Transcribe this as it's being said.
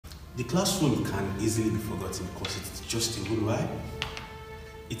The classroom can easily be forgotten because it's just a room, right?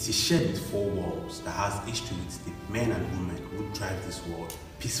 It is shared with four walls that has history with the men and women who drive this world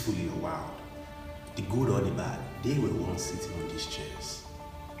peacefully or wild. The good or the bad, they were once sitting on these chairs.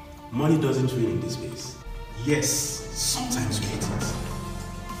 Money doesn't reign in this space. Yes, sometimes we hate it.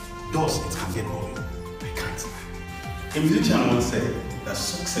 Thus, it can get boring. I can't lie. A musician once said that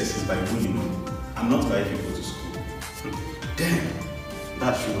success is by who you know and not by if you go to school. Damn,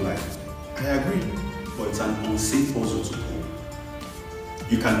 that's real life. I agree, but it's an unsafe puzzle to pull.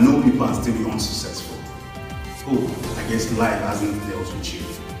 You can know people and still be unsuccessful. Oh, I guess life hasn't dealt with you.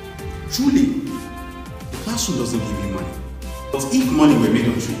 Truly, the classroom doesn't give you money. But if money were made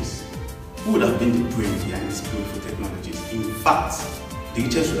of trees, who would have been the brain behind these beautiful technologies? In fact, the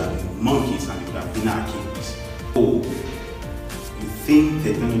richest would have been monkeys and it would have been our kings. Oh, you think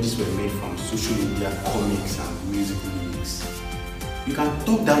technologies were made from social media, comics and music lyrics? You can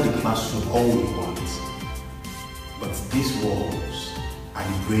talk down the classroom all you want, but these walls are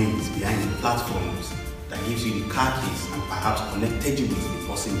the brains behind the platforms that gives you the car keys and perhaps connected you with the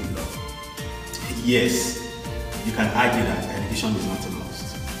person you love. Yes, you can argue that education is not a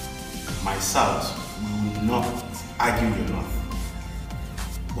must. Myself will not argue your enough.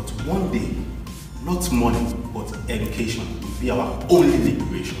 But one day, not money, but education will be our only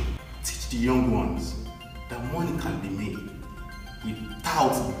liberation. Teach the young ones that money can be made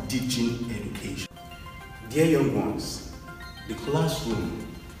without teaching education. Dear young ones, the classroom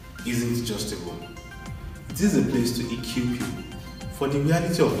isn't just a room. It is a place to equip you for the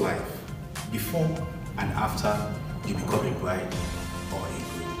reality of life before and after you become a bride or a